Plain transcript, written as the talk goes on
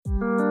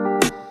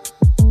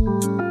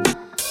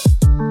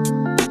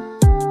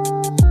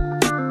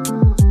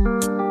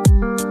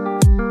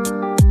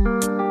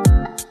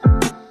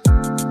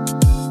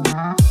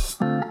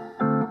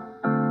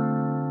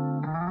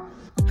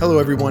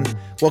everyone.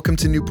 Welcome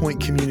to New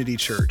Point Community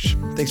Church.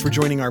 Thanks for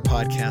joining our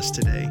podcast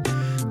today.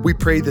 We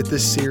pray that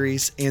this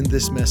series and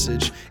this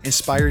message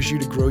inspires you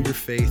to grow your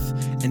faith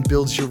and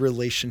builds your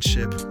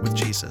relationship with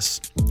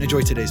Jesus.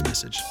 Enjoy today's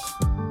message.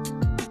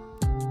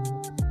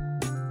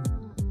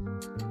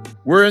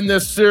 We're in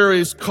this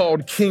series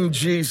called King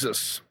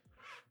Jesus.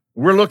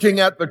 We're looking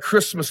at the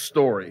Christmas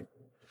story.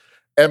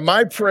 And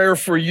my prayer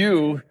for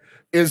you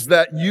is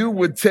that you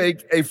would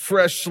take a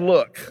fresh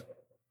look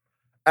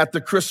at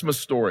the Christmas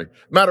story.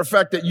 Matter of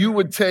fact, that you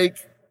would take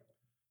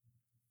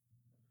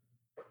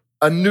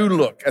a new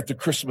look at the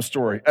Christmas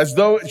story, as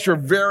though it's your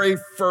very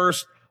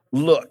first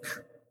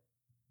look.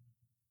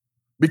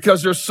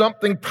 Because there's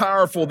something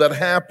powerful that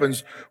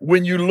happens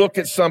when you look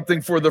at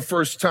something for the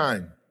first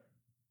time.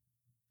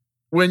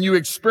 When you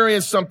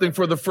experience something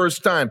for the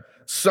first time,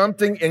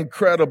 something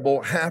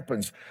incredible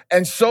happens.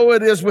 And so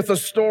it is with a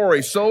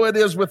story. So it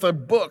is with a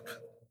book.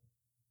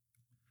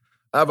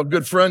 I have a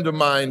good friend of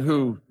mine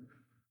who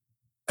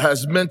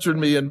has mentored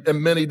me in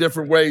many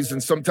different ways.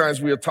 And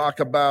sometimes we'll talk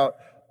about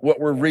what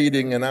we're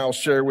reading, and I'll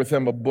share with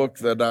him a book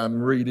that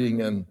I'm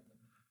reading. And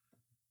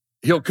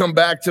he'll come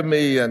back to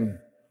me and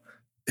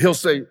he'll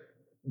say,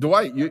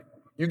 Dwight, you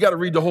got to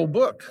read the whole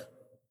book.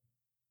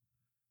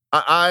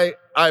 I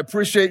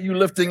appreciate you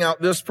lifting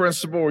out this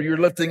principle, or you're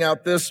lifting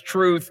out this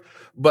truth,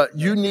 but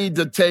you need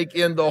to take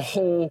in the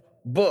whole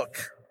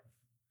book.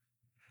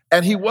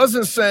 And he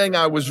wasn't saying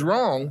I was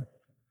wrong.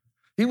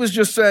 He was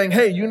just saying,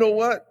 hey, you know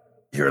what?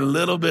 You're a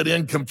little bit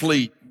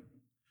incomplete.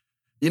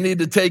 You need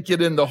to take it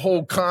in the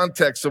whole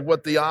context of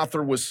what the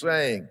author was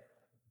saying,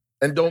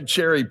 and don't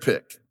cherry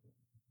pick.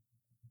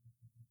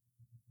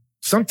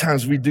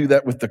 Sometimes we do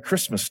that with the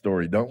Christmas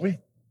story, don't we?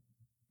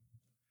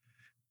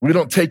 We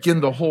don't take in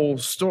the whole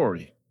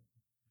story.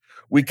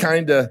 We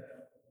kind of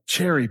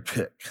cherry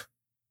pick.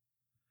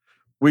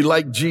 We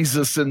like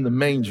Jesus in the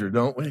manger,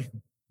 don't we?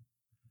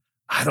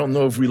 I don't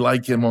know if we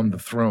like him on the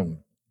throne.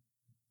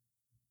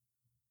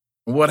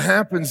 What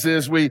happens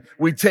is we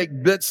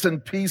take bits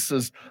and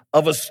pieces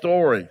of a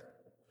story,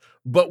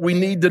 but we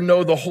need to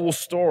know the whole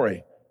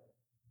story,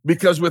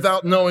 because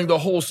without knowing the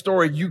whole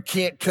story, you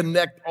can't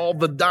connect all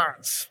the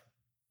dots.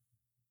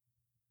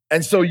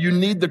 And so you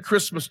need the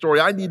Christmas story.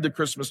 I need the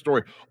Christmas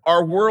story.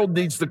 Our world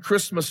needs the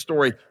Christmas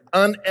story,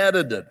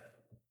 unedited.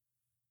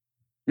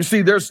 You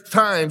see, there's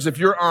times, if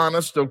you're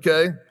honest,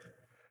 okay,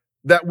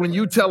 that when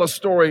you tell a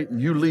story,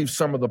 you leave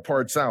some of the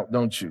parts out,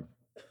 don't you?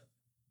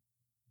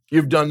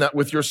 You've done that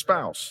with your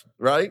spouse,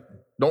 right?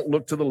 Don't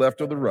look to the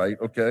left or the right,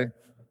 okay?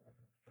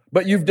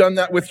 But you've done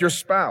that with your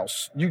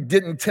spouse. You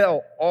didn't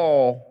tell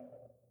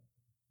all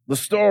the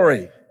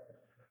story.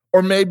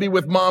 Or maybe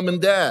with mom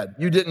and dad,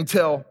 you didn't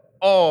tell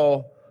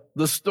all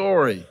the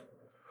story.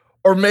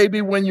 Or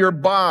maybe when your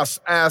boss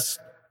asks,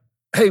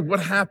 hey,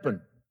 what happened?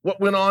 What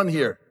went on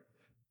here?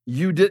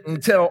 You didn't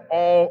tell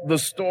all the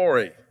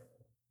story.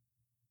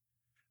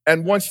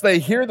 And once they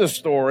hear the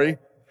story,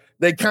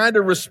 they kind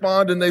of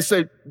respond and they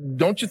say,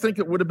 don't you think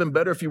it would have been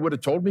better if you would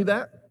have told me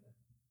that?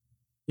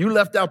 You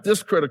left out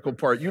this critical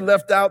part. You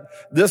left out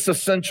this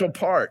essential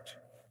part.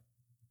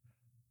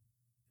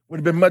 It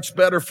would have been much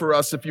better for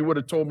us if you would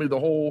have told me the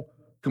whole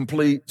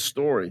complete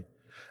story.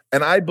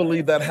 And I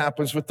believe that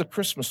happens with the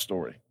Christmas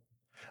story.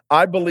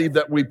 I believe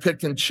that we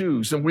pick and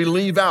choose and we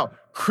leave out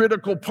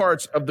critical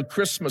parts of the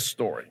Christmas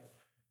story.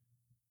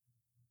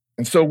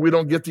 And so we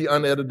don't get the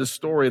unedited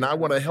story. And I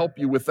want to help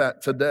you with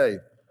that today.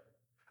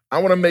 I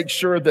want to make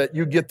sure that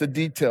you get the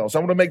details. I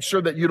want to make sure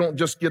that you don't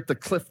just get the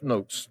cliff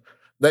notes,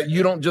 that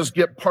you don't just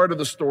get part of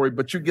the story,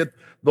 but you get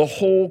the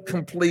whole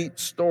complete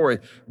story,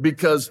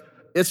 because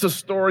it's a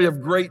story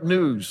of great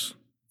news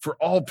for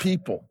all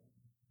people.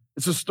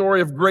 It's a story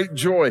of great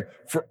joy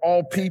for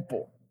all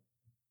people.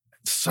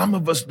 Some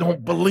of us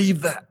don't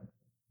believe that.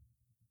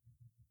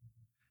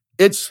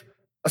 It's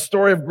a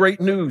story of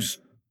great news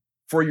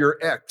for your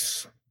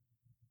ex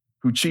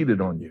who cheated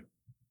on you.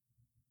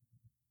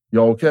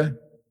 Y'all okay?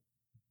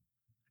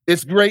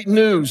 It's great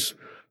news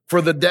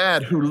for the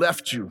dad who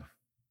left you.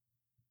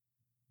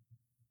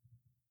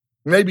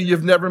 Maybe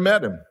you've never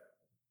met him,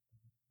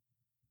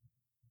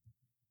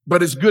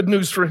 but it's good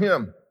news for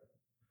him.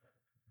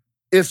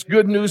 It's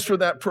good news for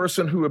that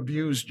person who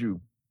abused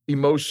you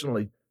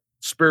emotionally,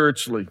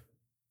 spiritually,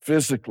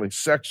 physically,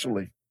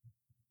 sexually.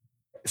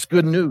 It's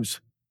good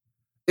news.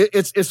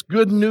 It's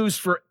good news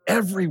for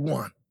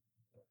everyone.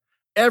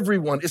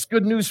 Everyone. It's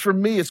good news for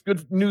me. It's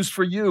good news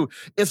for you.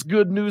 It's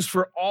good news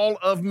for all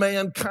of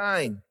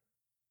mankind.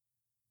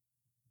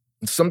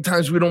 And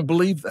sometimes we don't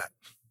believe that.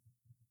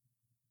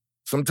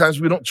 Sometimes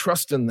we don't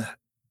trust in that,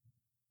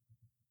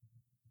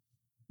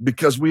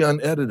 because we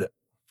unedit it.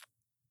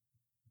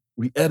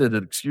 We edit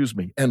it,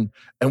 and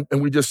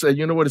we just say,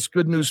 you know what, it's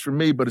good news for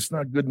me, but it's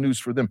not good news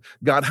for them.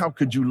 God, how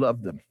could you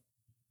love them?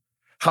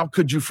 How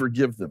could you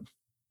forgive them?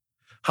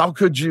 How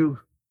could you?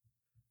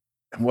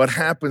 And what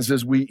happens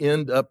is we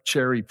end up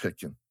cherry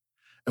picking.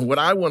 And what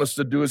I want us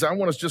to do is I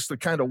want us just to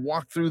kind of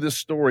walk through this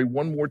story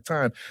one more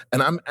time.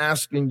 And I'm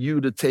asking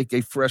you to take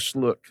a fresh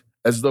look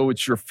as though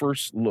it's your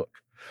first look.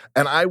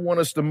 And I want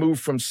us to move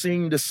from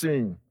scene to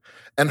scene.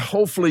 And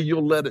hopefully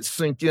you'll let it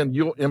sink in.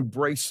 You'll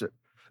embrace it,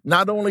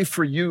 not only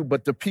for you,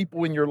 but the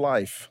people in your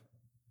life,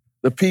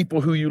 the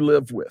people who you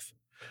live with.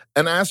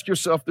 And ask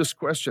yourself this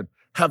question: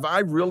 have I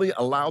really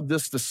allowed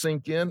this to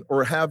sink in,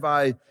 or have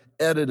I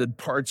edited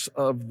parts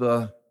of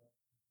the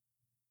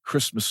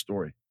Christmas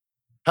story?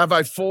 Have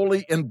I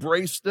fully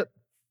embraced it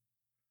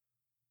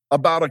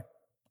about a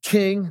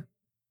king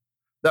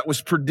that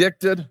was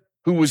predicted,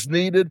 who was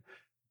needed,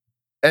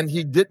 and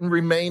he didn't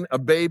remain a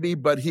baby,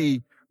 but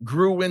he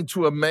grew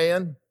into a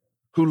man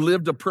who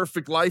lived a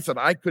perfect life that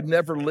I could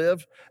never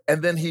live,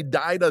 and then he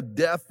died a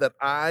death that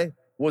I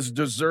was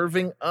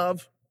deserving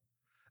of,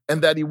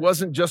 and that he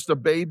wasn't just a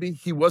baby,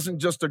 he wasn't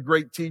just a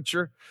great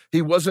teacher,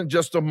 he wasn't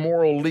just a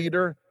moral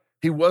leader,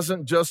 he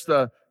wasn't just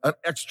an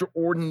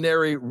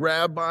extraordinary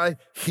rabbi,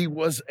 he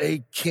was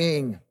a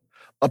king,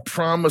 a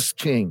promised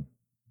king.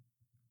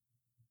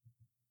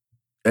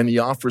 And he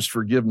offers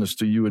forgiveness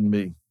to you and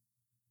me.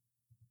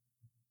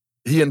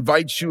 He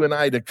invites you and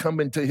I to come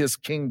into his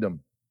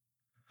kingdom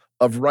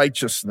of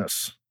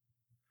righteousness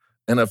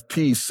and of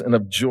peace and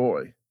of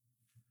joy.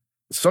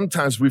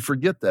 Sometimes we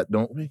forget that,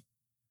 don't we?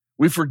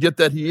 We forget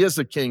that he is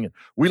a king.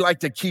 We like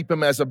to keep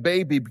him as a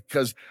baby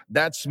because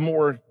that's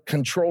more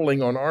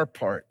controlling on our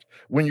part.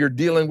 When you're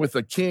dealing with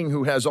a king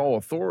who has all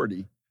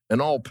authority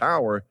and all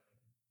power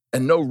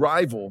and no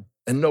rival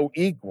and no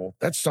equal,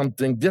 that's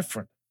something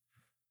different.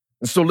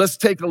 And so let's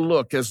take a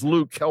look as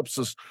Luke helps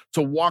us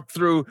to walk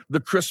through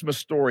the Christmas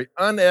story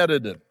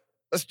unedited.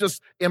 Let's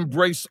just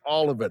embrace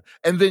all of it.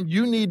 And then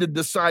you need to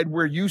decide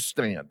where you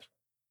stand.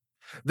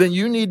 Then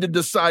you need to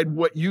decide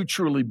what you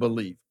truly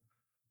believe.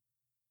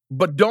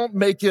 But don't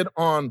make it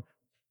on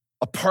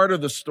a part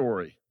of the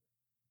story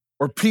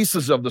or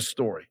pieces of the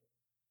story.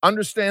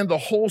 Understand the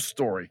whole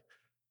story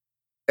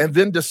and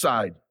then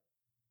decide,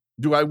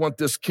 do I want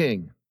this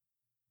king?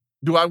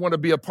 Do I want to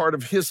be a part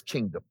of his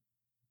kingdom?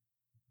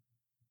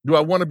 Do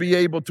I want to be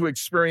able to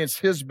experience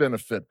his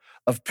benefit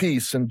of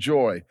peace and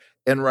joy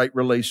and right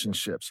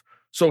relationships?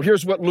 So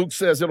here's what Luke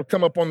says. It'll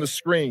come up on the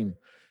screen. It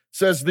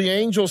says, the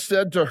angel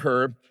said to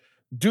her,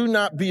 do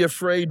not be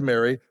afraid,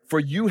 Mary, for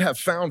you have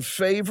found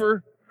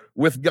favor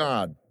with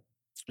God.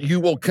 You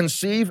will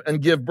conceive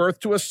and give birth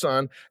to a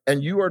son,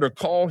 and you are to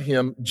call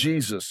him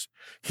Jesus.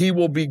 He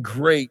will be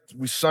great.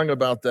 We sung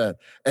about that.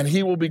 And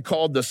he will be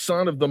called the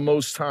Son of the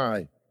Most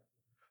High.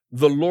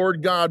 The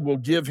Lord God will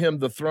give him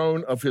the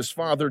throne of his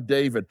father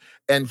David,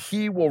 and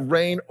he will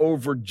reign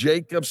over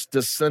Jacob's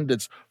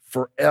descendants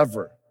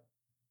forever,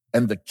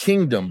 and the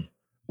kingdom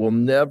will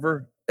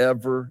never,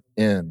 ever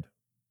end.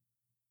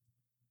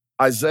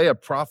 Isaiah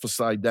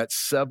prophesied that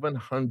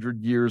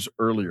 700 years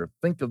earlier.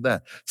 Think of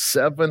that,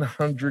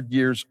 700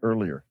 years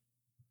earlier.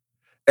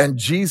 And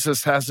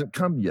Jesus hasn't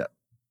come yet.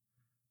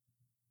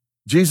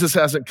 Jesus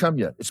hasn't come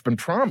yet. It's been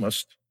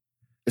promised,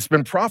 it's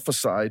been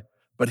prophesied,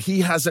 but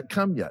he hasn't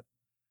come yet.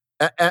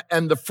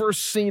 And the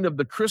first scene of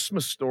the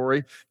Christmas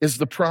story is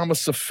the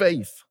promise of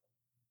faith.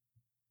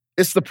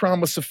 It's the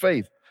promise of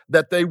faith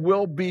that there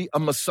will be a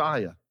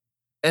Messiah,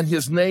 and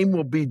his name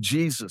will be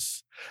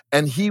Jesus,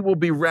 and he will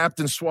be wrapped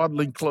in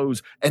swaddling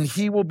clothes, and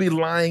he will be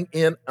lying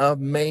in a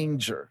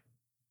manger.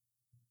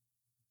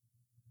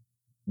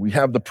 We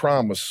have the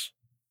promise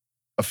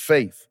of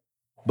faith,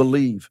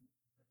 believe.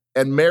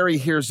 And Mary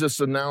hears this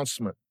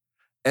announcement,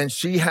 and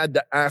she had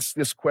to ask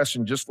this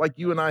question, just like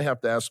you and I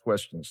have to ask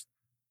questions.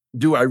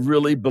 Do I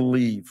really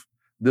believe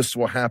this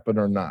will happen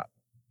or not?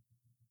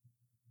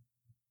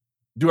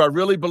 Do I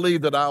really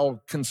believe that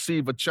I'll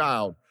conceive a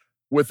child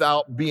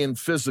without being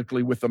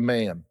physically with a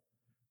man?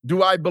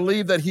 Do I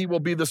believe that he will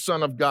be the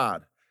Son of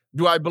God?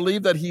 Do I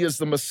believe that he is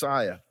the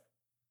Messiah?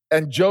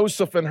 And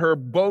Joseph and her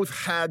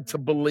both had to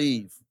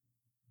believe.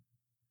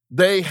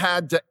 They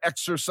had to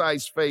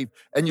exercise faith.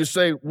 And you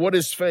say, what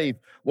is faith?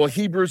 Well,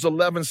 Hebrews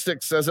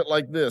 11:6 says it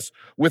like this: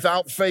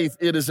 without faith,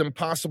 it is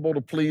impossible to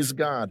please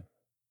God.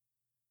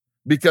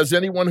 Because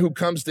anyone who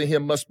comes to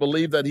him must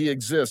believe that he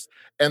exists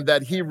and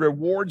that he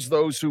rewards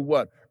those who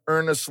what?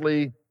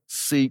 Earnestly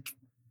seek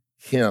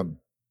him.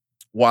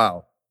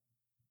 Wow.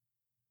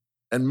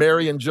 And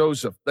Mary and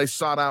Joseph, they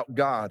sought out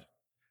God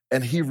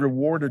and he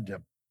rewarded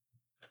them.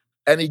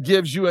 And he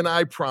gives you and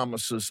I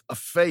promises of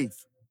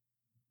faith,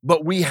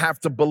 but we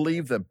have to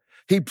believe them.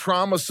 He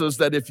promises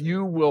that if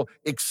you will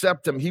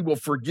accept him, he will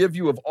forgive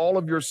you of all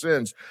of your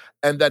sins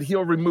and that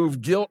he'll remove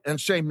guilt and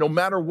shame no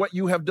matter what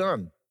you have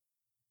done.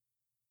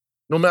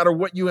 No matter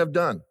what you have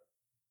done,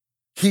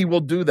 he will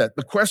do that.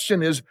 The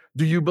question is,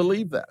 do you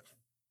believe that?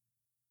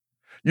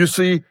 You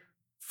see,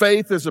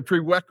 faith is a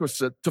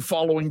prerequisite to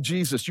following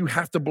Jesus. You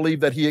have to believe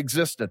that he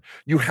existed.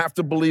 You have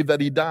to believe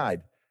that he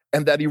died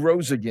and that he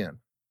rose again.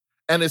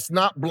 And it's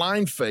not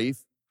blind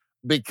faith,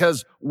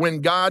 because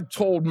when God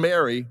told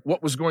Mary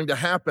what was going to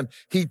happen,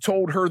 he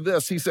told her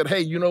this. He said,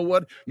 hey, you know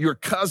what? Your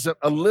cousin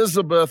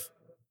Elizabeth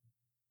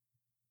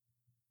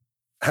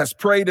has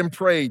prayed and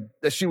prayed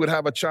that she would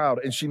have a child,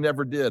 and she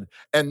never did.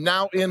 And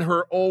now in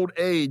her old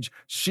age,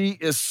 she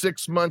is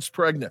 6 months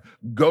pregnant.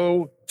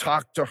 Go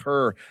talk to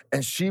her,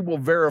 and she will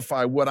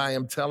verify what I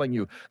am telling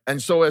you.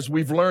 And so as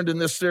we've learned in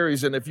this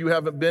series, and if you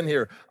haven't been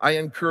here, I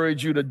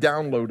encourage you to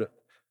download it.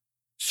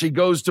 She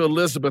goes to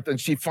Elizabeth, and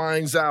she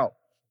finds out,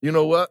 you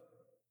know what?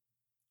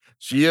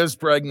 She is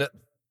pregnant,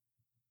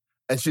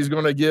 and she's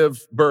going to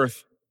give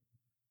birth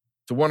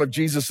to one of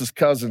Jesus's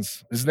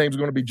cousins. His name's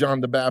going to be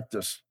John the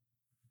Baptist.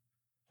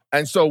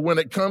 And so when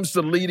it comes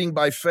to leading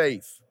by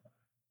faith,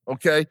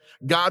 okay,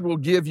 God will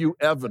give you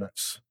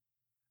evidence.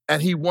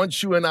 And he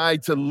wants you and I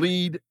to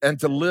lead and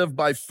to live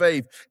by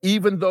faith,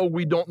 even though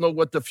we don't know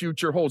what the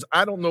future holds.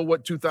 I don't know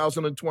what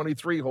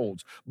 2023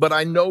 holds, but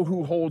I know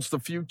who holds the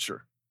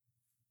future.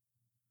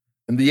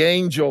 And the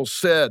angel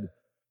said,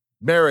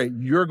 Mary,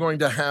 you're going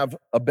to have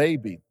a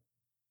baby,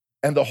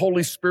 and the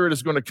Holy Spirit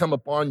is going to come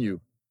upon you,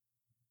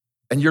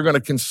 and you're going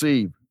to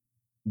conceive.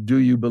 Do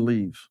you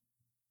believe?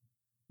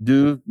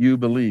 Do you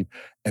believe?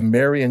 And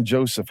Mary and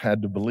Joseph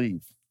had to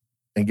believe.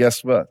 And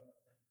guess what?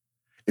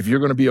 If you're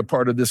going to be a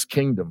part of this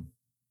kingdom,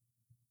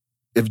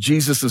 if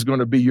Jesus is going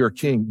to be your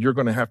king, you're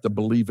going to have to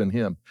believe in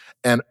him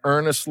and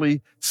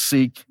earnestly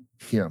seek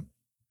him.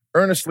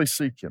 Earnestly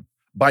seek him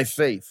by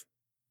faith.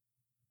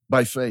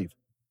 By faith.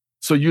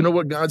 So you know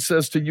what God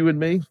says to you and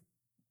me?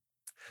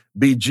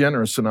 Be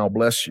generous and I'll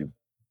bless you.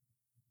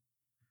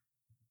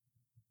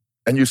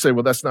 And you say,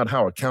 well, that's not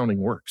how accounting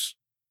works.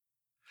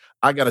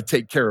 I got to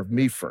take care of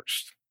me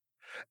first.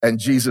 And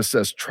Jesus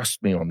says,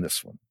 trust me on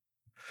this one.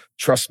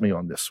 Trust me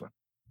on this one.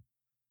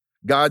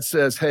 God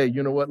says, hey,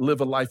 you know what? Live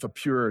a life of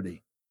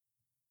purity.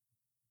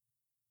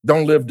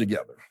 Don't live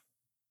together.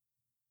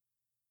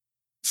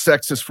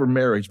 Sex is for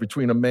marriage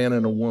between a man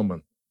and a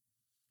woman.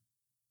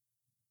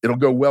 It'll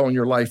go well in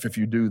your life if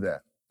you do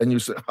that. And you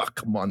say, oh,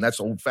 come on, that's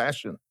old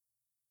fashioned.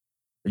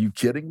 Are you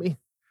kidding me?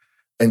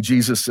 And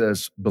Jesus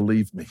says,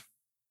 believe me.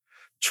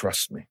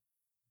 Trust me.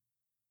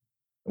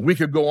 We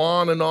could go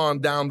on and on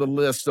down the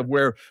list of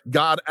where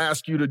God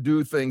asks you to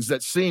do things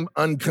that seem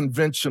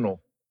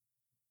unconventional,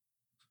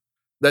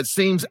 that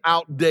seems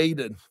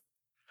outdated.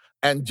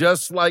 And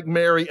just like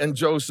Mary and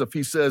Joseph,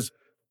 he says,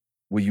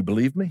 will you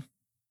believe me?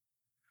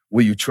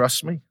 Will you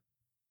trust me?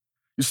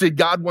 You see,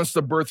 God wants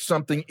to birth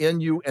something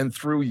in you and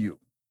through you,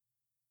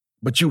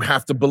 but you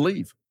have to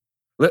believe.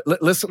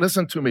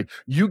 Listen to me.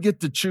 You get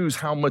to choose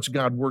how much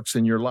God works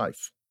in your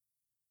life.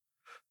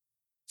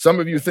 Some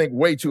of you think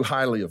way too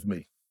highly of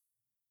me.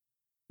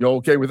 You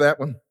okay with that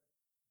one?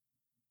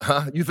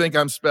 Huh? You think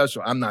I'm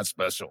special? I'm not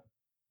special.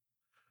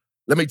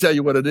 Let me tell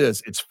you what it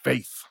is. It's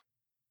faith.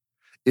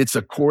 It's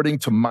according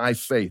to my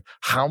faith.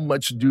 How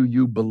much do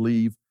you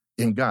believe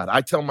in God?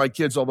 I tell my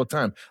kids all the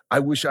time, I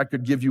wish I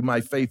could give you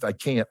my faith. I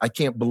can't. I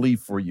can't believe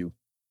for you.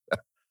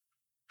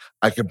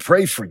 I can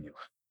pray for you.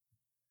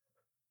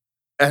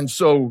 And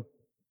so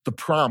the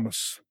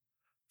promise,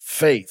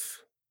 faith.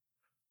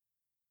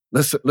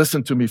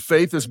 Listen to me.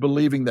 Faith is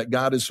believing that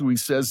God is who he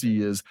says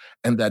he is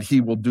and that he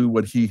will do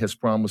what he has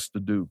promised to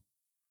do.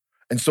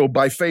 And so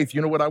by faith,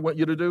 you know what I want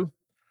you to do?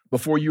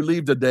 Before you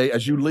leave today,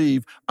 as you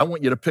leave, I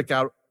want you to pick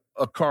out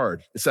a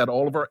card. It's at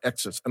all of our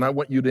exits. And I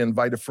want you to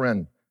invite a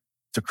friend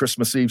to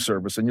Christmas Eve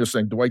service. And you're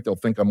saying, Dwight, they'll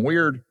think I'm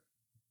weird.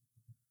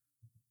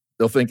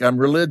 They'll think I'm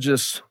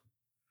religious.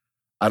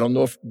 I don't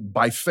know if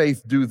by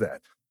faith do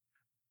that.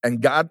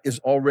 And God is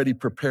already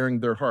preparing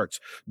their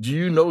hearts. Do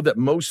you know that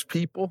most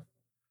people,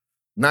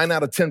 9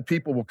 out of 10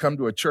 people will come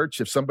to a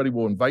church if somebody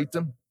will invite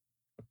them?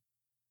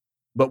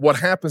 But what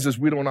happens is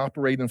we don't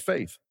operate in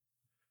faith.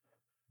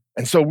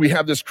 And so we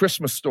have this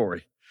Christmas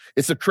story.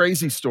 It's a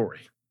crazy story.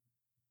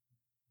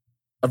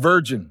 A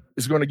virgin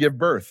is going to give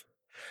birth.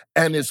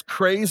 And it's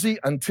crazy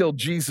until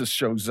Jesus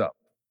shows up.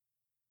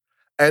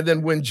 And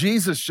then when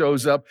Jesus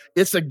shows up,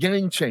 it's a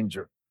game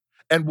changer.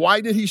 And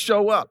why did he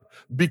show up?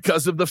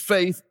 Because of the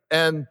faith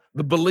and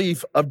the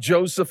belief of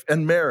Joseph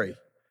and Mary.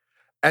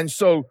 And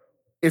so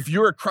if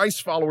you're a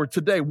Christ follower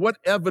today, what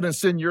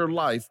evidence in your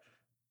life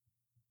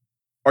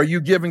are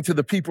you giving to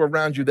the people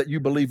around you that you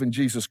believe in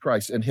Jesus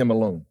Christ and him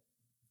alone?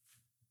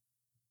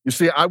 You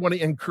see, I want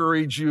to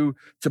encourage you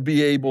to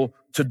be able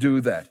to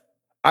do that.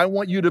 I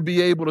want you to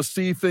be able to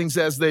see things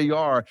as they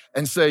are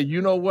and say,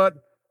 you know what?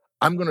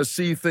 I'm going to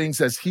see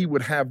things as he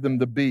would have them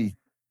to be.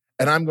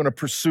 And I'm going to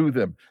pursue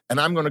them. And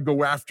I'm going to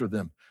go after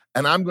them.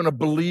 And I'm going to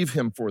believe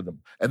him for them.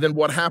 And then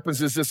what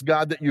happens is this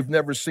God that you've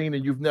never seen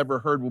and you've never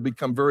heard will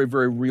become very,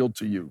 very real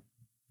to you.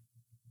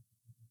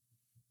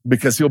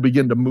 Because he'll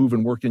begin to move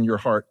and work in your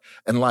heart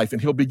and life.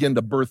 And he'll begin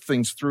to birth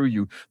things through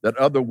you that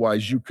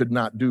otherwise you could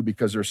not do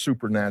because they're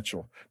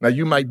supernatural. Now,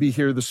 you might be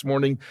here this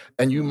morning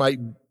and you might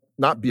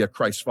not be a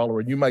Christ follower.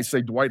 And you might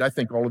say, Dwight, I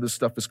think all of this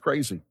stuff is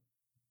crazy.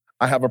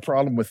 I have a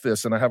problem with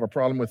this and I have a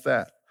problem with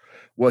that.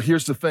 Well,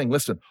 here's the thing.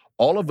 Listen,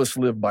 all of us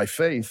live by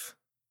faith.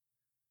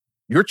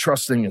 You're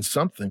trusting in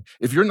something.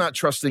 If you're not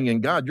trusting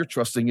in God, you're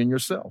trusting in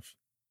yourself.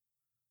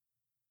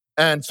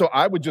 And so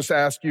I would just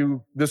ask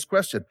you this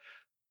question.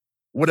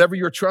 Whatever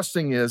you're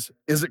trusting is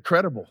it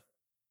credible?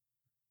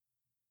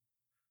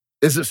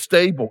 Is it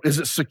stable? Is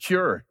it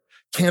secure?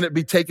 Can it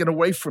be taken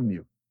away from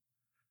you?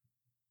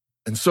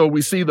 And so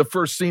we see the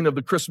first scene of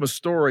the Christmas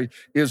story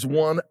is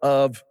one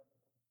of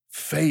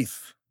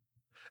faith.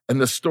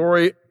 And the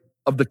story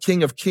of the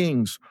King of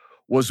Kings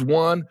was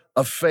one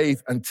of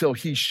faith until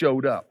he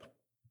showed up.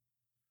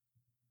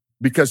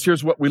 Because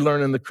here's what we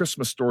learn in the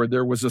Christmas story.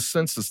 There was a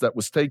census that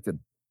was taken.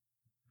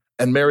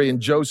 And Mary and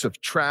Joseph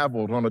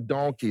traveled on a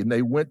donkey, and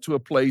they went to a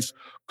place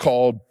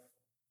called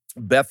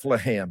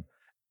Bethlehem.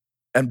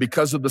 And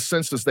because of the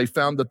census, they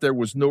found that there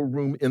was no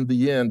room in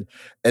the inn.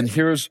 And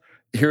here's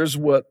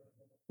what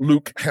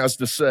Luke has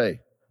to say.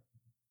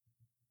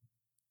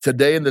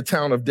 Today in the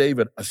town of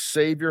David, a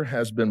Savior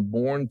has been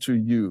born to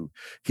you.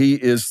 He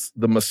is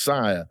the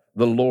Messiah,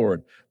 the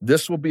Lord.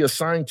 This will be a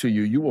sign to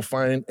you. You will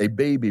find a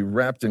baby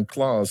wrapped in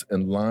cloths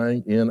and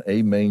lying in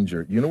a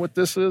manger. You know what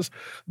this is?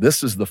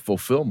 This is the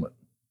fulfillment.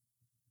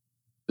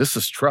 This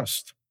is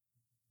trust.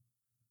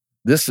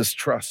 This is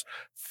trust.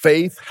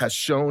 Faith has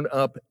shown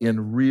up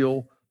in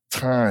real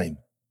time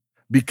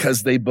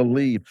because they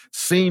believe.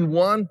 Scene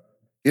one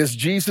is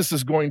Jesus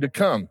is going to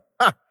come.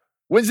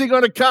 When's he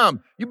going to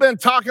come? You've been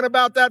talking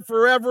about that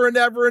forever and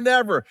ever and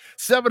ever.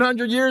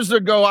 700 years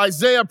ago,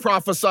 Isaiah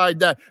prophesied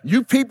that.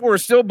 You people are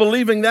still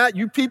believing that?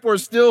 You people are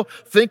still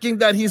thinking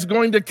that he's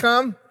going to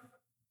come?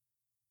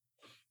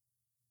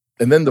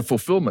 And then the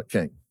fulfillment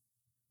came.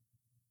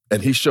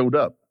 And he showed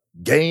up.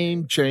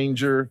 Game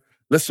changer.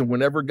 Listen,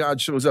 whenever God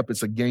shows up,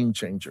 it's a game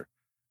changer.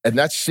 And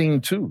that's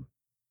scene two.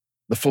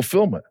 The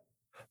fulfillment.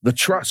 The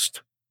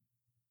trust.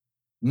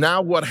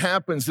 Now what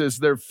happens is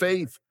their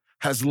faith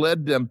has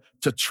led them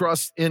to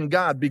trust in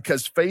God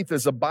because faith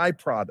is a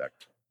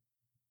byproduct,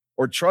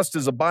 or trust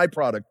is a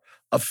byproduct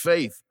of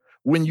faith.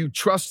 When you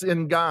trust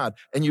in God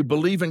and you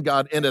believe in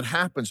God and it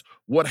happens,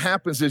 what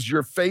happens is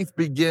your faith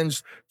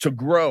begins to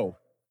grow.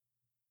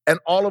 And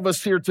all of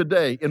us here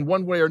today, in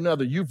one way or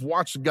another, you've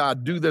watched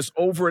God do this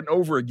over and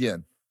over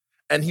again,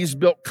 and he's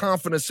built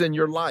confidence in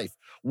your life.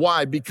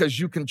 Why? Because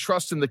you can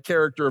trust in the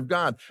character of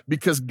God,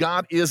 because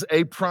God is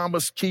a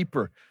promise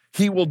keeper.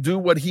 He will do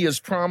what he has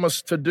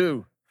promised to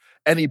do.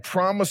 And he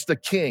promised a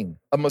king,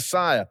 a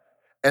Messiah,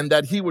 and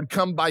that he would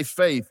come by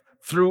faith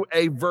through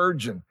a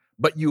virgin.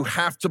 But you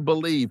have to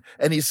believe.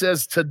 And he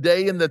says,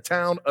 today in the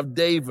town of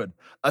David,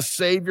 a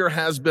Savior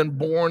has been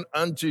born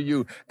unto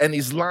you. And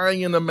he's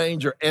lying in a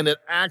manger. And it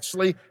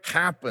actually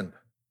happened.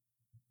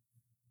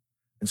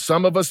 And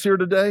some of us here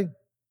today,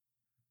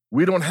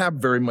 we don't have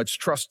very much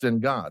trust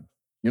in God.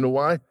 You know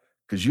why?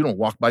 Because you don't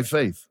walk by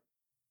faith.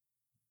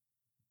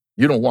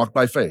 You don't walk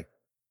by faith.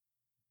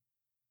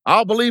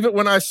 I'll believe it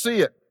when I see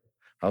it.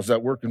 How's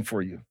that working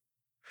for you?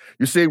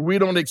 You see, we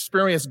don't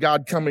experience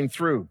God coming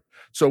through,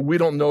 so we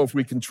don't know if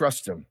we can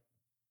trust him.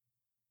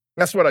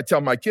 That's what I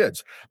tell my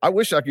kids. I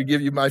wish I could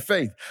give you my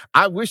faith.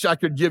 I wish I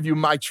could give you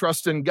my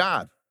trust in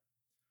God.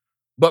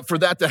 But for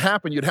that to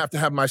happen, you'd have to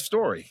have my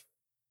story.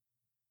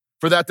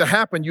 For that to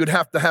happen, you'd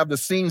have to have the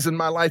scenes in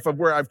my life of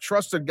where I've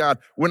trusted God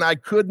when I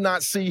could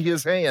not see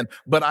his hand,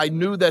 but I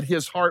knew that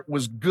his heart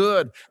was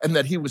good and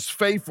that he was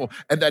faithful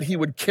and that he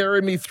would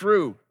carry me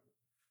through.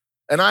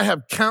 And I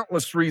have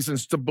countless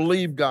reasons to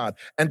believe God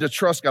and to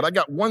trust God. I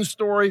got one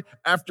story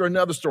after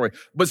another story.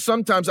 But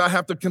sometimes I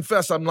have to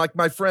confess, I'm like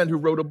my friend who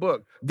wrote a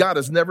book. God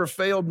has never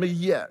failed me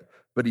yet,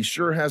 but he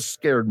sure has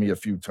scared me a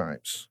few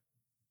times.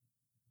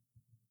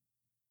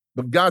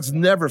 But God's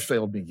never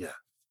failed me yet.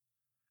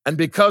 And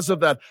because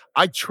of that,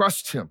 I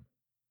trust him.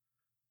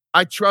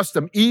 I trust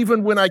him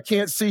even when I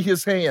can't see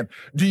his hand.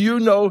 Do you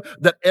know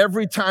that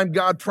every time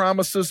God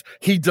promises,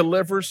 he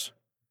delivers?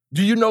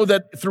 Do you know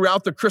that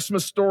throughout the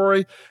Christmas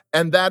story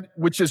and that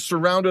which is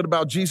surrounded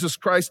about Jesus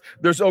Christ,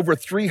 there's over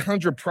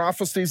 300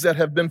 prophecies that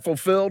have been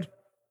fulfilled?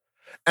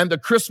 And the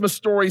Christmas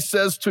story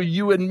says to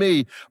you and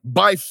me,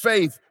 by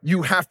faith,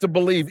 you have to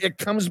believe. It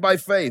comes by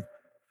faith.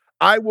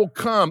 I will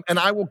come, and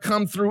I will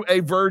come through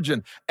a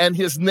virgin, and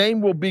his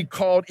name will be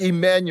called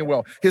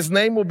Emmanuel. His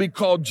name will be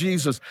called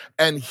Jesus,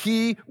 and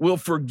he will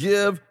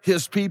forgive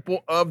his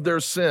people of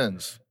their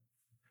sins.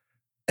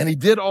 And he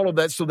did all of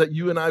that so that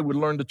you and I would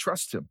learn to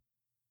trust him.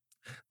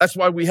 That's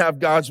why we have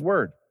God's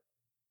word.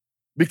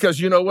 Because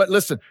you know what?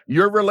 Listen,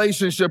 your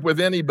relationship with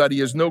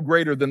anybody is no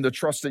greater than the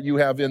trust that you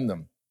have in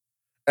them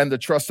and the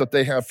trust that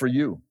they have for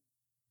you.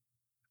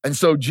 And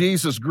so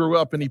Jesus grew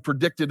up and he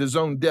predicted his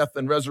own death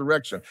and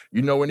resurrection.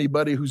 You know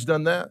anybody who's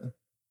done that?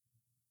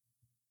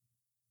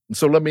 And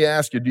so let me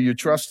ask you, do you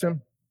trust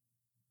him?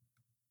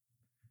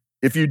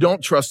 If you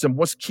don't trust him,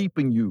 what's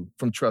keeping you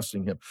from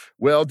trusting him?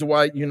 Well,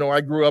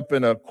 I grew up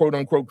in a quote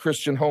unquote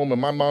Christian home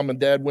and my mom and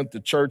dad went to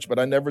church, but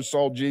I never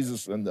saw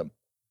Jesus in them.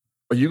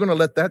 Are you going to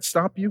let that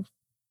stop you?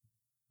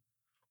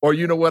 Or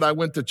you know what? I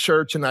went to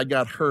church and I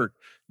got hurt.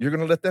 You're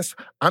going to let that?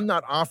 I'm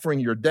not offering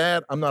your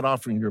dad. I'm not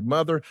offering your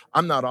mother.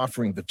 I'm not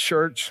offering the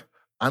church.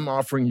 I'm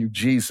offering you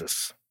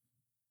Jesus.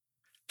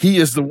 He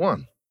is the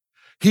one.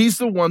 He's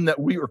the one that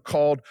we are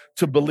called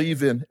to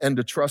believe in and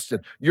to trust in.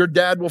 Your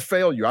dad will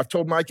fail you. I've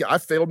told my kids,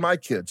 I've failed my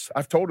kids.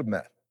 I've told them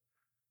that.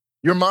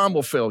 Your mom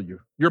will fail you.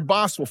 Your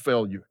boss will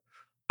fail you.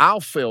 I'll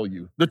fail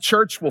you. The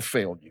church will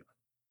fail you.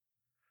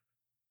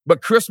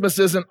 But Christmas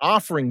isn't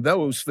offering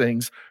those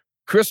things.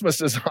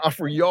 Christmas is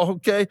offering, y'all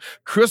okay?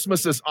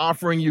 Christmas is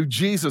offering you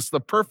Jesus,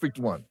 the perfect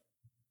one.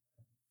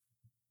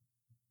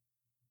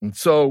 And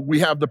so we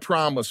have the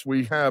promise,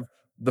 we have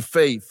the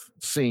faith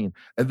scene,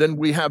 and then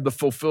we have the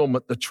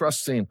fulfillment, the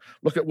trust scene.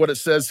 Look at what it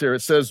says here.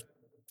 It says,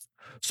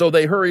 so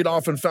they hurried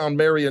off and found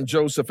Mary and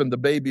Joseph and the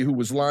baby who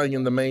was lying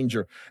in the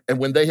manger. And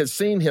when they had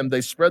seen him, they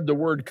spread the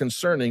word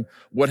concerning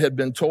what had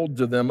been told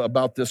to them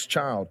about this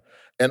child.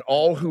 And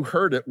all who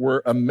heard it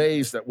were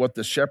amazed at what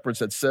the shepherds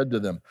had said to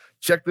them.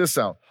 Check this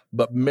out.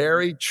 But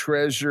Mary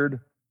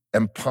treasured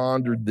and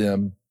pondered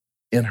them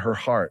in her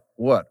heart.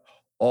 What?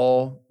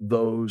 All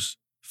those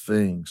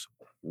things.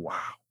 Wow.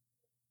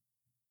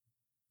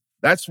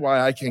 That's why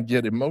I can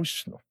get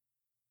emotional.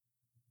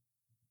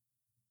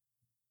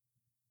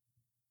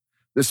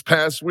 This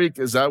past week,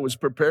 as I was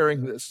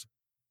preparing this,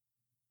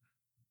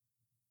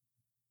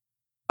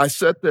 I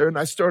sat there and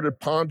I started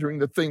pondering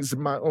the things in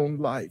my own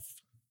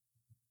life.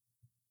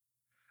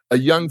 A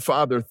young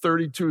father,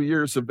 32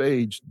 years of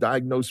age,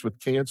 diagnosed with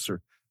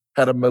cancer,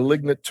 had a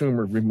malignant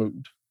tumor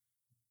removed.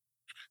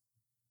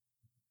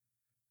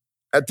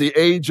 At the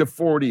age of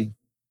 40,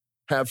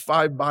 have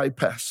 5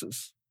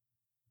 bypasses,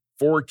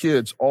 4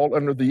 kids, all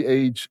under the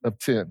age of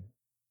 10.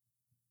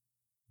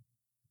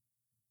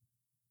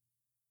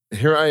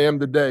 Here I am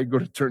today,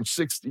 going to turn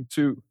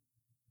 62.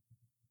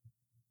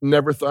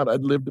 Never thought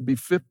I'd live to be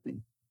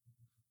 50.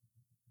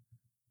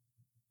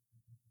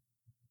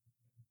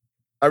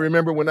 I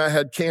remember when I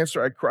had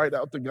cancer, I cried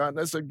out to God and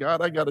I said,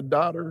 God, I got a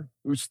daughter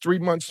who's 3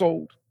 months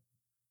old.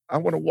 I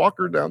want to walk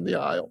her down the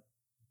aisle.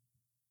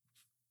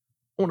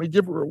 I want to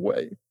give her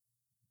away.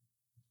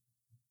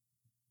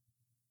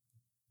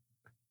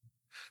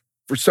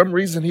 For some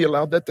reason, he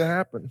allowed that to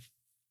happen.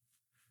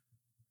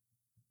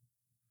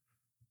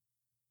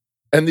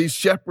 And these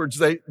shepherds,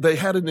 they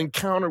had an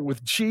encounter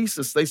with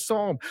Jesus. They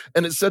saw him.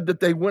 And it said that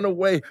they went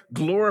away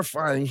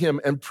glorifying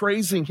him and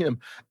praising him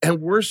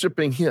and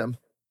worshiping him.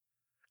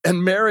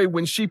 And Mary,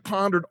 when she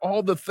pondered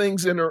all the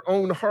things in her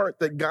own heart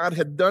that God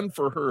had done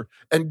for her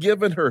and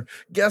given her,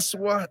 guess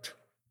what?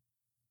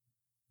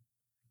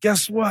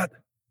 Guess what?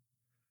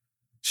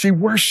 She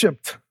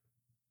worshiped.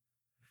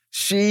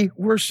 She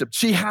worshiped.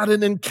 She had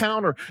an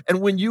encounter. And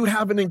when you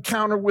have an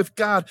encounter with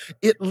God,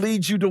 it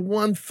leads you to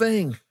one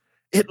thing.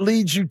 It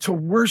leads you to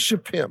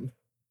worship him.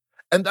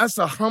 And that's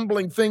a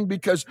humbling thing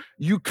because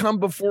you come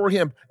before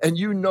him and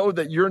you know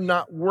that you're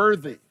not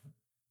worthy.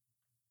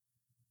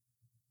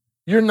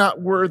 You're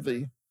not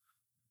worthy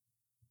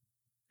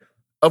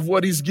of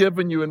what he's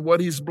given you and what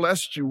he's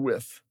blessed you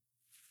with.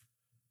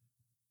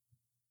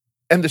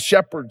 And the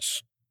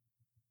shepherds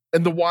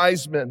and the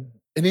wise men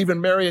and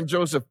even Mary and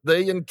Joseph,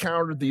 they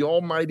encountered the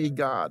Almighty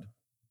God.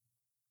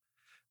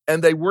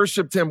 And they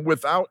worshiped him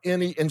without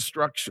any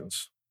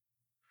instructions.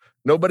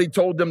 Nobody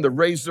told them to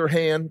raise their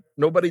hand.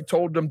 Nobody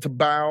told them to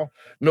bow.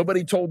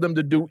 Nobody told them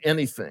to do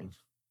anything.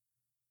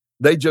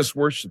 They just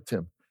worshiped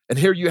him. And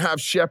here you have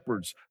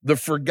shepherds, the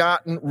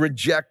forgotten,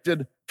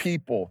 rejected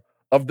people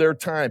of their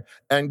time.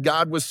 And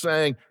God was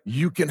saying,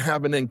 you can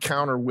have an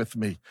encounter with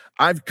me.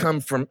 I've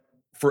come for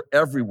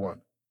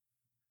everyone.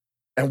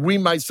 And we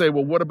might say,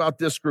 well, what about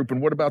this group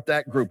and what about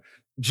that group?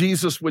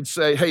 Jesus would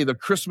say, hey, the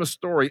Christmas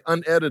story,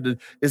 unedited,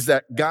 is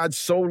that God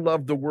so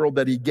loved the world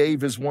that he gave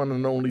his one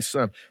and only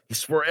son.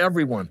 He's for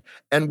everyone.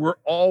 And we're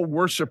all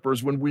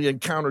worshipers when we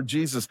encounter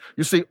Jesus.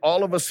 You see,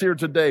 all of us here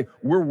today,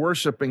 we're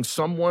worshiping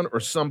someone or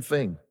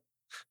something.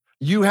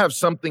 You have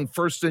something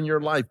first in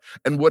your life.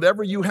 And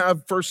whatever you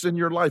have first in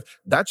your life,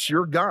 that's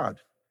your God.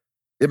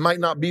 It might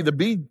not be the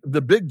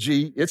big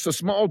G, it's a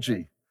small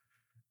G.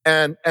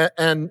 And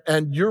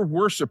you're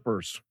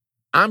worshipers.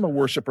 I'm a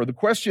worshiper. The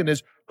question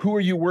is, who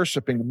are you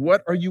worshiping?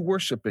 What are you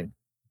worshiping?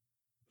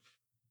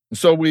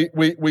 So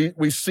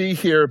we see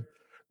here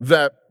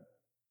that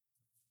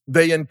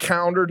they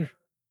encountered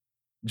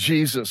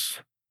Jesus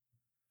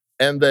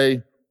and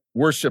they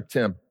worshiped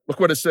him. Look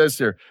what it says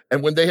here.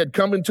 And when they had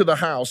come into the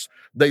house,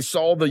 they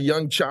saw the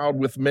young child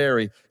with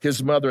Mary,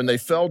 his mother, and they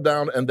fell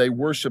down and they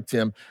worshiped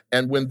him.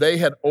 And when they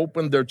had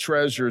opened their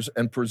treasures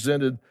and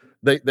presented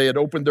They had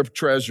opened their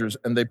treasures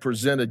and they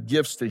presented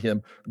gifts to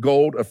him,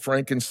 gold, of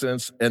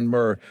frankincense, and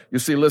myrrh. You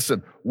see,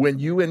 listen, when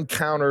you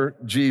encounter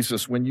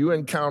Jesus, when you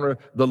encounter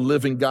the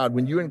living God,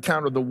 when you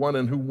encounter the one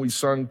in whom we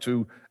sung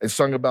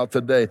about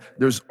today,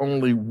 there's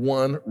only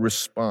one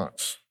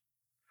response.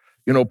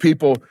 You know,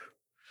 people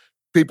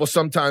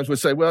sometimes would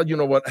say, well, you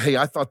know what? Hey,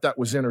 I thought that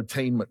was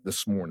entertainment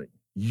this morning.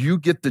 You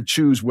get to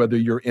choose whether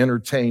you're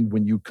entertained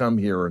when you come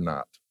here or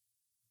not.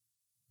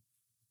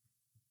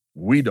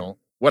 We don't.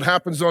 What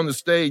happens on the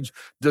stage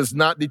does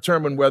not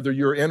determine whether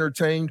you're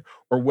entertained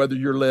or whether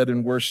you're led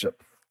in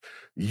worship.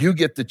 You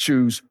get to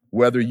choose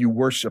whether you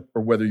worship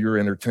or whether you're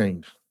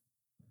entertained.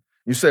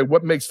 You say,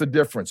 what makes the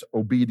difference?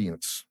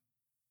 Obedience.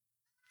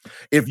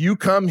 If you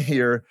come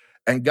here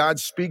and God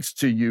speaks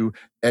to you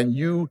and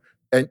you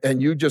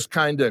just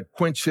kind of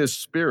quench his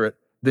spirit,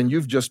 then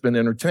you've just been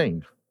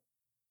entertained.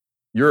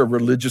 You're a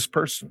religious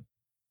person.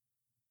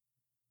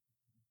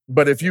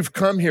 But if you've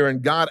come here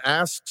and God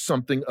asks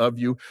something of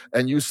you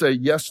and you say,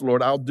 yes,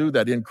 Lord, I'll do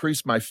that,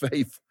 increase my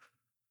faith,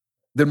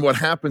 then what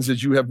happens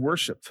is you have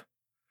worshiped.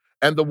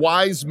 And the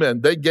wise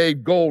men, they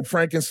gave gold,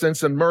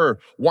 frankincense, and myrrh.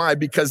 Why?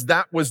 Because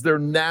that was their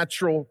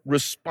natural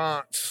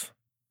response.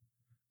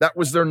 That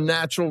was their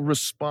natural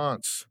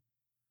response.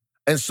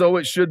 And so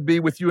it should be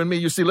with you and me.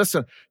 You see,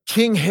 listen,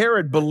 King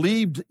Herod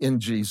believed in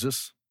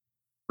Jesus,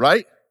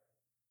 right?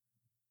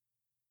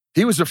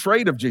 He was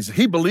afraid of Jesus.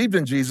 He believed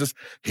in Jesus.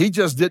 He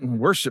just didn't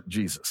worship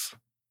Jesus.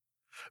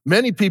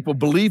 Many people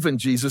believe in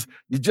Jesus.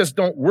 You just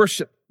don't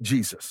worship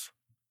Jesus.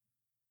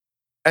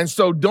 And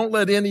so don't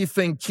let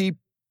anything keep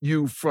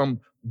you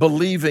from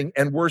believing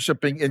and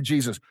worshiping in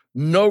Jesus.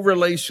 No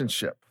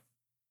relationship.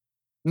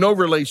 No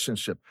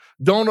relationship.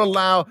 Don't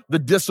allow the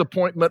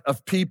disappointment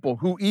of people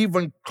who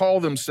even call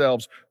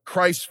themselves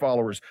Christ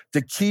followers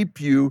to keep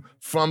you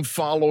from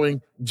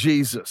following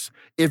Jesus.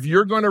 If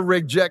you're going to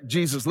reject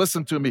Jesus,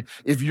 listen to me.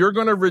 If you're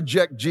going to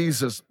reject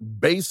Jesus,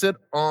 base it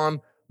on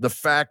the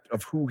fact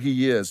of who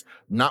he is,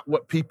 not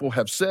what people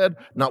have said,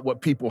 not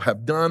what people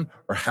have done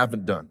or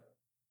haven't done.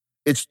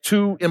 It's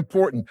too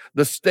important.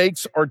 The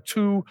stakes are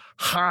too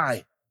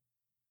high.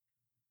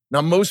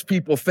 Now, most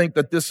people think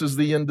that this is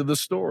the end of the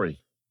story.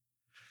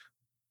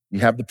 You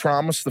have the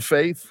promise, the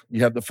faith,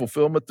 you have the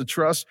fulfillment, the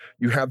trust,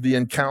 you have the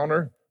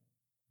encounter,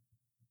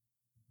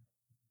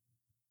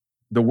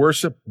 the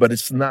worship, but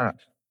it's not.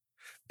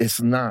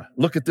 It's not.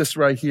 Look at this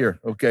right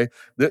here, okay?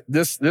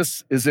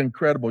 This is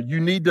incredible. You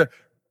need to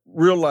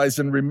realize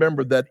and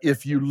remember that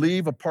if you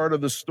leave a part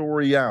of the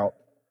story out,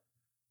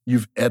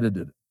 you've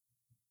edited it,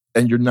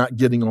 and you're not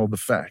getting all the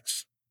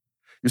facts.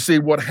 You see,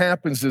 what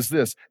happens is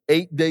this.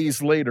 8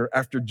 days later,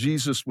 after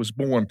Jesus was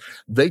born,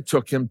 they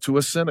took him to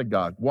a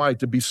synagogue. Why?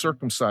 To be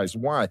circumcised.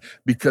 Why?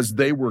 Because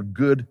they were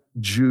good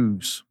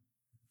Jews.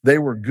 They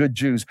were good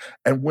Jews.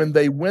 And when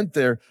they went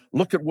there,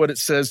 look at what it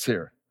says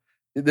here.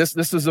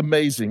 This is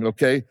amazing,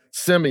 okay?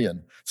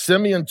 Simeon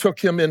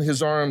took him in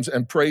his arms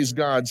and praised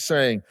God,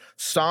 saying,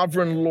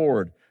 Sovereign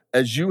Lord,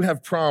 as you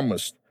have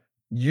promised,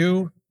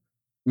 you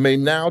may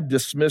now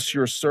dismiss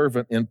your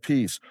servant in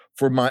peace,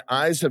 for my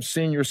eyes have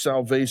seen your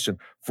salvation,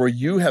 for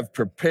you have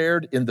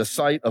prepared in the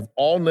sight of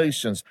all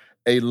nations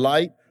a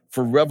light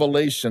for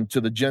revelation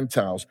to the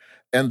Gentiles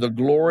and the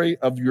glory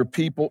of your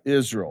people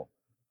Israel.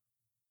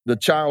 The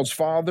child's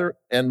father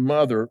and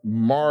mother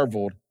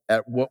marveled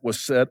at what was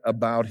said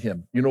about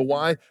him. You know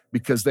why?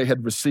 Because they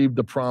had received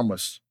the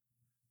promise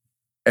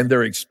and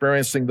they're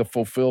experiencing the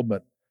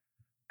fulfillment.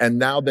 And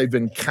now they've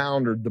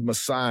encountered the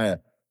Messiah,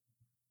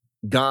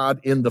 God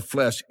in the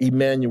flesh,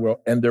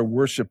 Emmanuel, and they're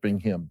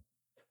worshiping him.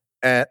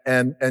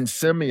 And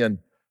Simeon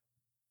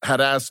had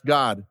asked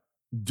God,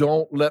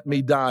 don't let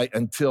me die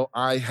until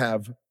I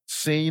have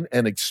seen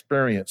and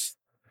experienced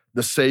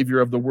the Savior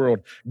of the world.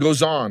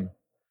 Goes on,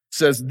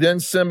 says,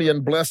 then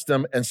Simeon blessed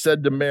him and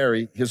said to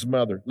Mary, his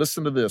mother,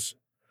 listen to this.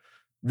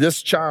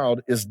 This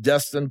child is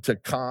destined to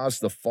cause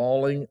the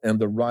falling and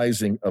the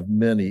rising of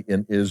many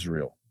in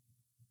Israel.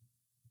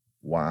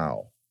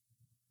 Wow.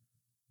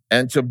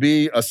 And to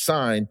be a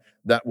sign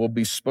that will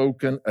be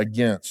spoken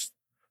against,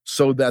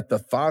 so that the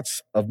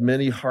thoughts of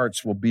many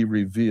hearts will be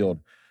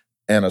revealed,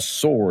 and a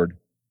sword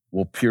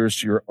will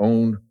pierce your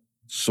own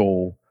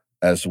soul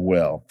as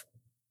well.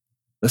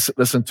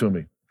 Listen to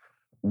me.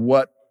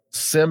 What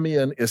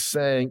Simeon is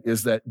saying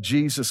is that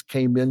Jesus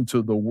came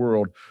into the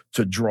world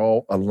to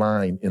draw a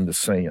line in the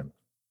sand.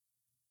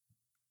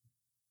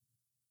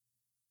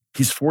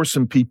 He's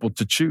forcing people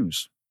to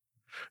choose.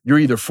 You're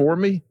either for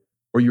me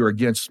or you're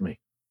against me.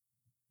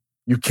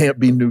 You can't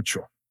be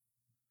neutral.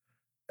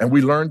 And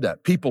we learned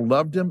that. People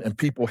loved him and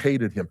people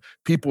hated him.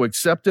 People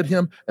accepted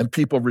him and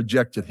people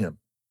rejected him.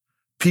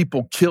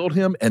 People killed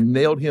him and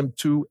nailed him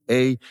to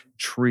a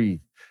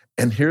tree.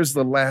 And here's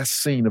the last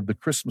scene of the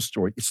Christmas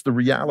story. It's the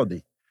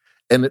reality.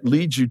 And it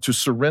leads you to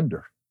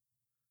surrender.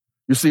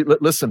 You see,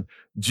 listen,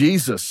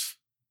 Jesus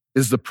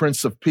is the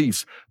Prince of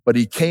Peace, but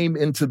he came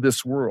in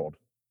this world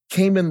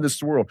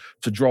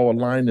to draw a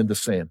line in the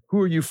sand. Who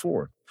are you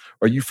for?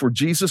 Are you for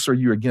Jesus or are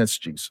you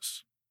against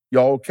Jesus?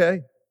 Y'all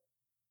okay?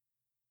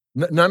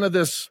 None of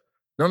this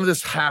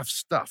half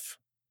stuff.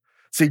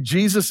 See,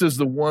 Jesus is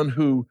the one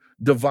who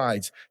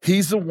divides.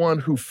 He's the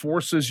one who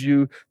forces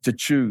you to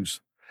choose.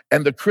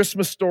 And the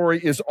Christmas story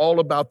is all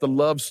about the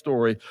love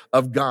story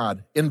of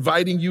God,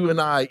 inviting you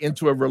and I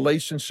into a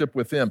relationship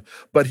with him.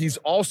 But he's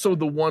also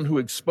the one who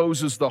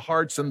exposes the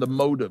hearts and the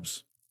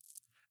motives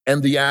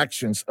and the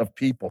actions of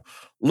people.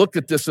 Look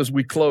at this as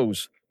we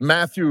close.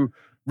 Matthew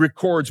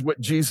records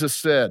what Jesus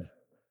said.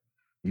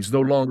 He's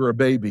no longer a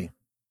baby.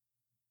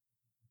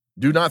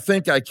 Do not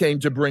think I came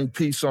to bring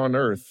peace on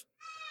earth.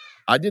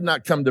 I did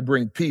not come to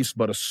bring peace,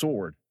 but a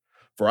sword.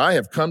 For I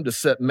have come to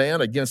set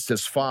man against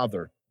his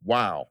father.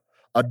 Wow.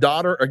 A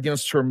daughter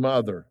against her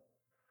mother,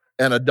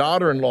 and a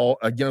daughter-in-law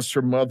against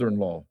her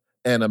mother-in-law.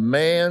 And a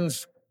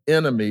man's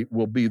enemy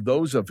will be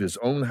those of his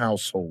own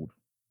household.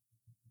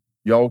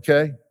 Y'all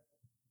okay?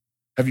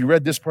 Have you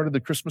read this part of the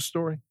Christmas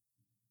story?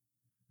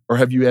 Or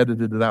have you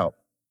edited it out?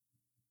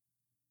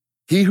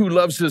 He who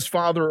loves his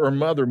father or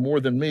mother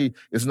more than me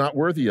is not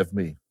worthy of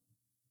me.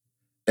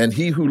 And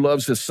he who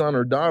loves his son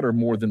or daughter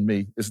more than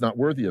me is not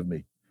worthy of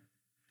me.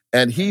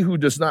 And he who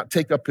does not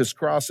take up his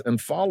cross and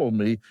follow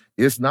me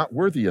is not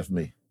worthy of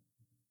me.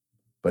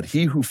 But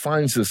he who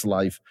finds his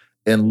life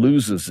and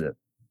loses it,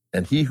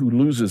 and he who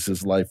loses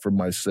his life for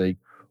my sake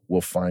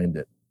will find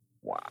it.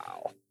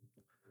 Wow.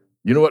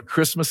 You know what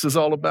Christmas is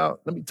all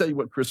about? Let me tell you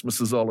what Christmas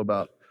is all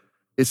about.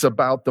 It's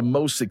about the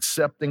most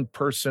accepting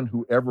person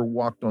who ever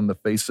walked on the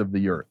face of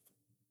the earth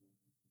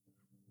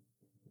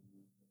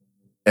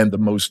and the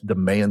most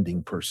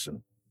demanding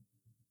person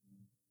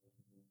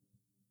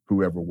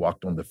who ever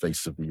walked on the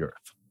face of the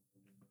earth.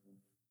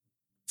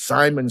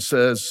 Simeon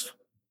says,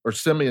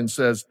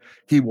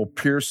 he will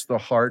pierce the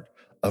heart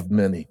of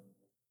many.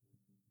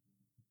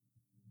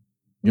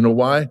 You know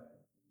why?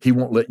 He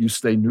won't let you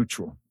stay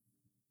neutral.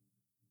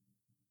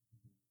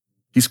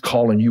 He's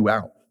calling you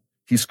out.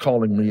 He's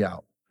calling me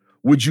out.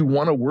 Would you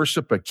want to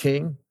worship a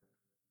king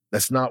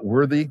that's not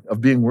worthy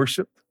of being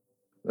worshiped?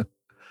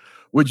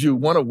 Would you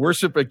want to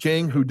worship a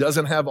king who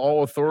doesn't have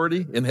all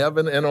authority in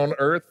heaven and on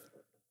earth?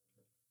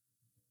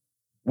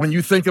 When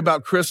you think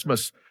about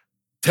Christmas,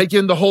 take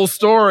in the whole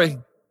story.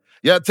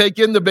 Yeah, take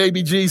in the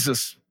baby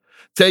Jesus.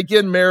 Take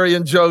in Mary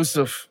and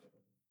Joseph.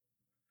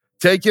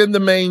 Take in the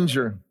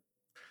manger.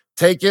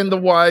 Take in the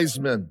wise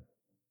men.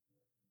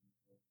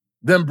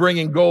 Them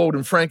bringing gold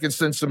and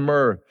frankincense and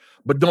myrrh.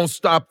 But don't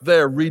stop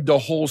there. Read the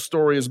whole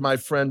story, as my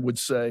friend would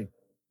say.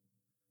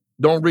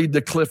 Don't read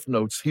the cliff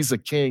notes. He's a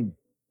king.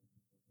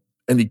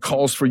 And he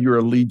calls for your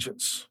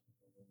allegiance.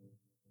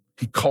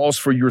 He calls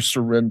for your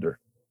surrender.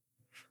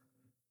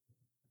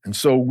 And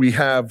so we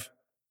have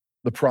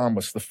the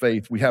promise, the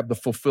faith. We have the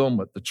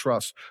fulfillment, the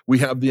trust. We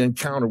have the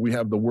encounter. We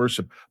have the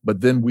worship. But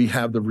then we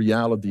have the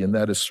reality, and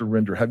that is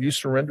surrender. Have you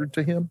surrendered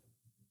to him?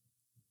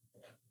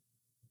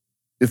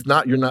 If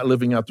not, you're not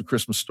living out the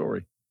Christmas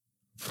story.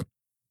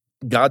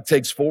 God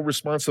takes full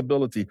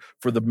responsibility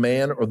for the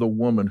man or the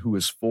woman who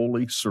is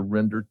fully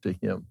surrendered to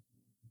him.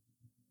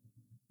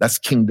 That's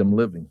kingdom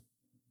living.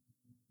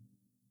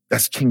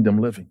 That's kingdom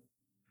living.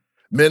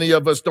 Many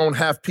of us don't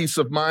have peace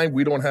of mind.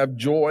 We don't have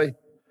joy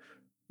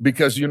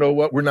because you know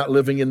what? We're not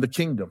living in the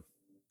kingdom.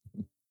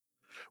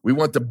 We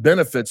want the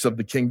benefits of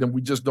the kingdom.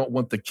 We just don't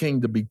want the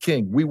king to be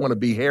king. We want to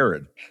be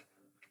Herod.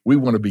 We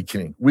want to be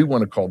king. We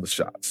want to call the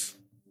shots.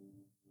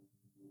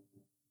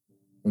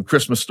 And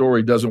Christmas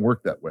story doesn't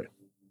work that way.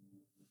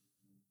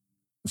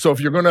 So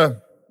if you're going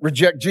to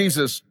reject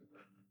Jesus,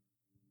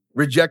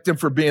 reject him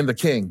for being the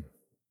king.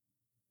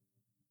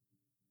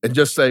 And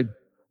just say,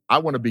 I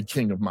want to be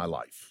king of my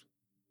life.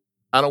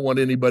 I don't want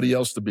anybody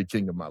else to be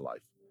king of my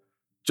life.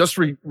 Just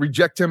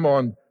reject him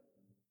on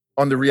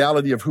the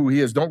reality of who he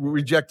is. Don't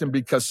reject him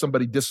because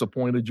somebody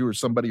disappointed you or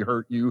somebody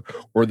hurt you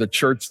or the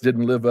church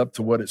didn't live up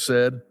to what it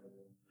said.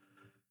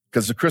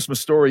 Because the Christmas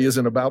story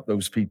isn't about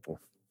those people.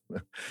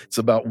 It's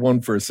about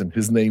one person.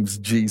 His name's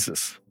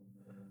Jesus.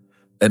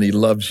 And he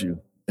loves you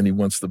and he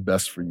wants the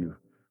best for you.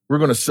 We're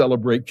going to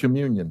celebrate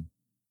communion.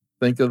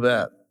 Think of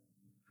that.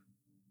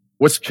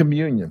 What's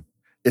communion?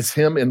 It's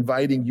him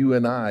inviting you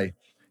and I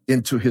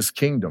into his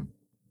kingdom,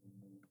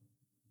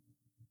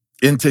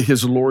 into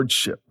his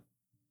lordship.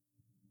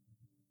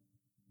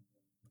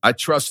 I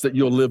trust that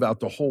you'll live out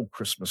the whole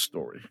Christmas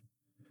story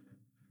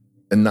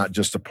and not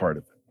just a part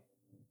of it.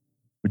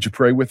 Would you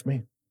pray with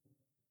me?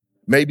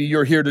 Maybe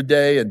you're here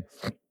today and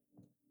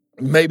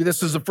maybe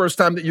this is the first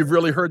time that you've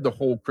really heard the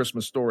whole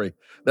Christmas story,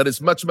 that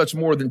it's much, much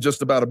more than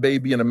just about a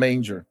baby in a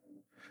manger.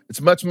 It's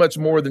much, much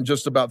more than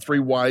just about 3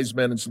 wise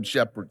men and some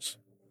shepherds.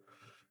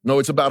 No,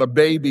 it's about a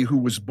baby who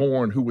was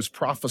born, who was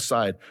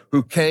prophesied,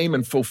 who came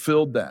and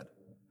fulfilled that.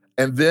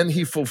 And then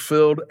he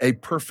fulfilled a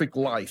perfect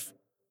life.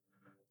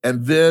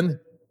 And then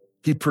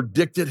he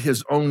predicted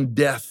his own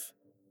death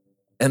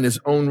and his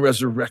own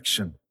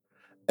resurrection.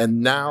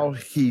 And now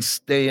he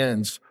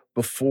stands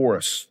before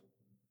us.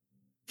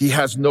 He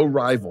has no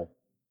rival.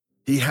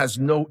 He has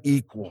no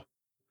equal.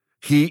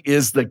 He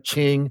is the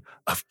King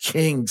of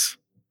Kings.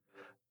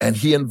 And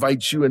he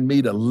invites you and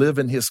me to live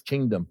in his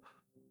kingdom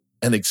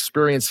and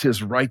experience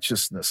his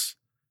righteousness,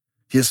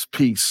 his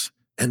peace,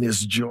 and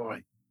his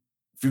joy.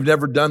 If you've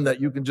never done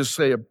that, you can just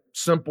say a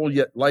simple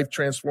yet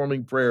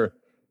life-transforming prayer.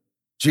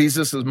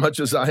 Jesus, as much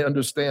as I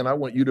understand, I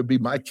want you to be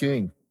my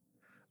king.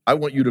 I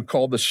want you to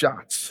call the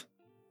shots.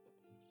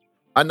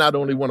 I not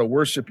only want to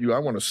worship you, I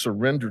want to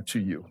surrender to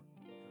you.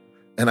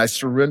 And I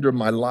surrender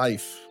my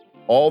life,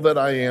 all that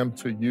I am,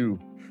 to you.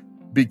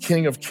 Be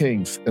King of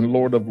Kings and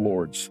Lord of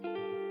Lords.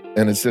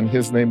 And it's in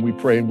his name we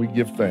pray and we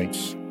give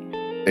thanks.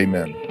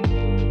 Amen.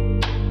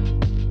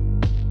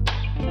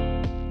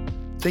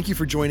 Thank you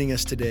for joining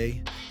us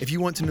today. If you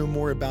want to know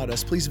more about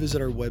us, please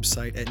visit our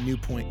website at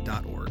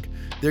newpoint.org.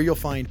 There you'll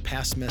find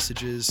past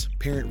messages,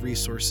 parent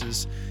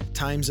resources,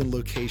 times and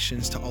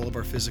locations to all of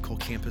our physical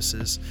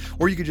campuses,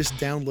 or you could just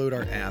download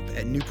our app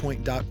at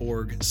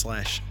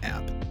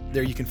newpoint.org/app.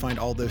 There you can find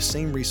all those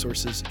same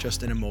resources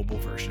just in a mobile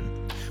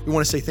version. We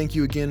want to say thank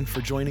you again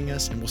for joining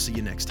us, and we'll see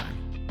you next time.